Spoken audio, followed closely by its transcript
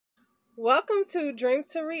Welcome to Dreams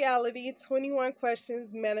to Reality 21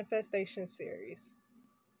 Questions Manifestation Series.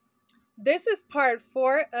 This is part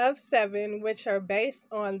 4 of 7, which are based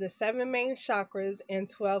on the 7 main chakras and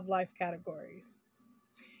 12 life categories.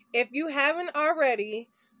 If you haven't already,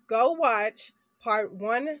 go watch part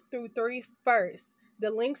 1 through 3 first.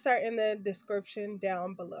 The links are in the description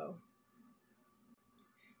down below.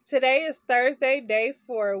 Today is Thursday, day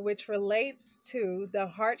 4, which relates to the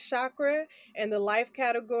heart chakra and the life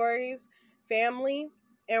categories, family,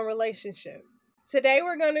 and relationship. Today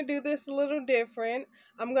we're going to do this a little different.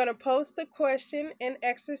 I'm going to post the question and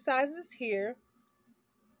exercises here.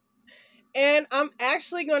 And I'm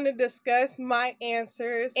actually going to discuss my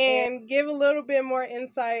answers and give a little bit more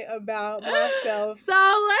insight about myself.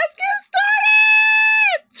 So let's get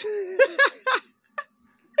started!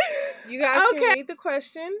 You guys can read the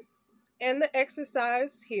question and the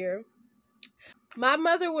exercise here. My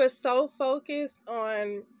mother was so focused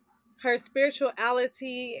on her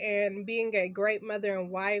spirituality and being a great mother and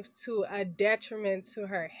wife to a detriment to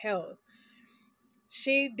her health.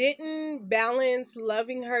 She didn't balance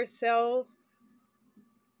loving herself,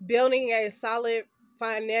 building a solid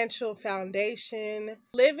financial foundation,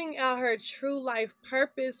 living out her true life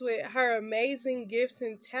purpose with her amazing gifts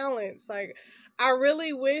and talents. Like, I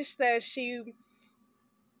really wish that she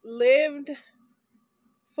lived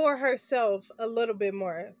for herself a little bit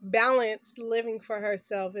more, balanced living for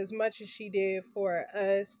herself as much as she did for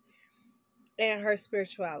us and her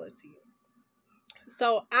spirituality.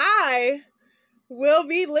 So I will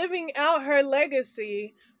be living out her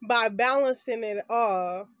legacy by balancing it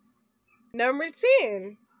all. Number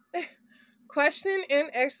 10, question and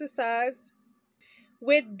exercise.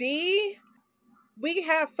 With D, we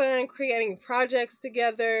have fun creating projects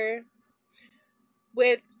together.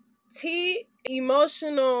 With T,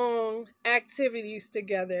 emotional activities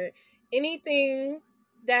together. Anything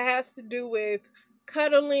that has to do with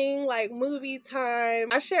cuddling, like movie time.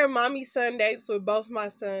 I share mommy son dates with both my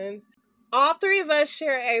sons. All three of us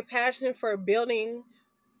share a passion for building.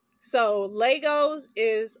 So Legos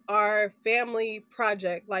is our family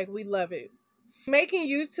project. Like, we love it. Making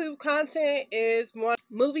YouTube content is one.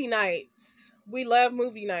 Movie nights. We love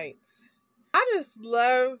movie nights. I just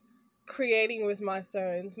love creating with my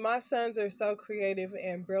sons. My sons are so creative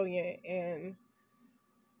and brilliant, and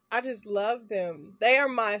I just love them. They are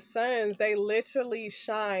my sons. They literally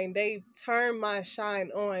shine. They turn my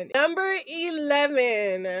shine on. Number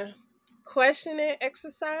 11, question and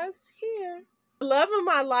exercise here. The love of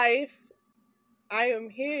my life, I am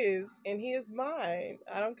his and he is mine.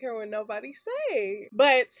 I don't care what nobody say.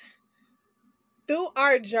 But through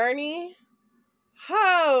our journey,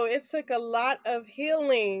 it took a lot of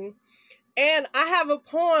healing. And I have a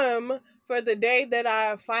poem for the day that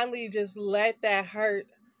I finally just let that hurt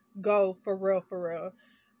go for real, for real.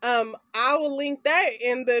 I will link that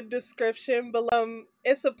in the description below.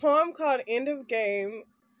 It's a poem called End of Game.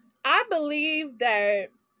 I believe that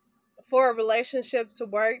for a relationship to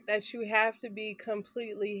work, that you have to be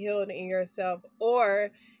completely healed in yourself,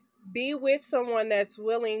 or be with someone that's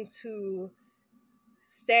willing to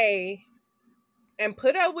stay and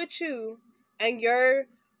put up with you and your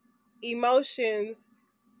emotions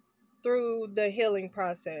through the healing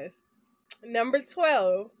process. Number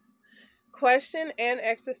 12, question and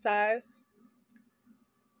exercise.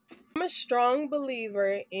 I'm a strong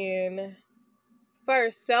believer in,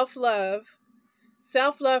 first, self-love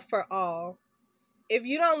for all. If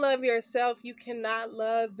you don't love yourself, you cannot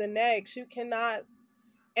love the next. You cannot,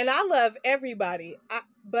 and I love everybody,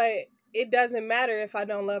 but it doesn't matter if I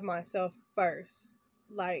don't love myself first.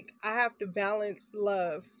 Like, I have to balance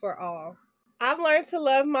love for all. I've learned to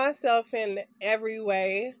love myself in every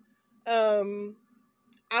way.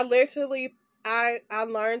 I literally, I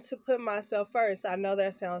learned to put myself first. I know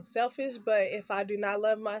that sounds selfish, but if I do not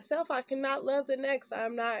love myself, I cannot love the next.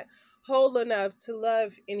 I'm not whole enough to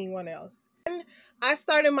love anyone else. And I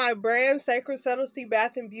started my brand, Sacred Subtlety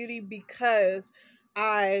Bath and Beauty, because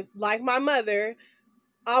I, like my mother,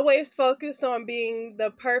 always focused on being the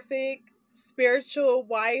perfect spiritual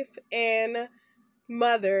wife and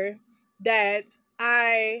mother, that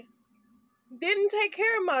I didn't take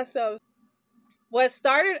care of myself. What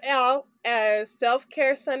started out as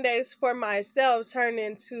self-care Sundays for myself turned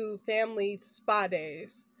into family spa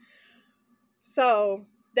days. So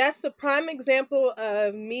that's the prime example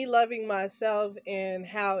of me loving myself and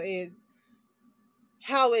how it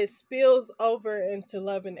spills over into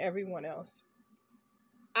loving everyone else.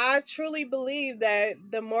 I truly believe that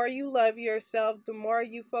the more you love yourself, the more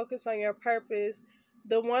you focus on your purpose,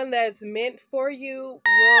 the one that's meant for you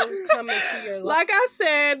will come into your life. Like I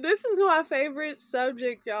said, this is my favorite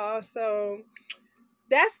subject, y'all. So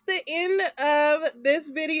that's the end of this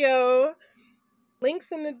video.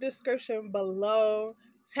 Links in the description below.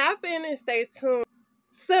 Tap in and stay tuned.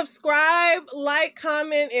 Subscribe, like,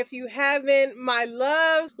 comment if you haven't. My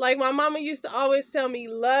love, like my mama used to always tell me,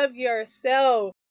 love yourself.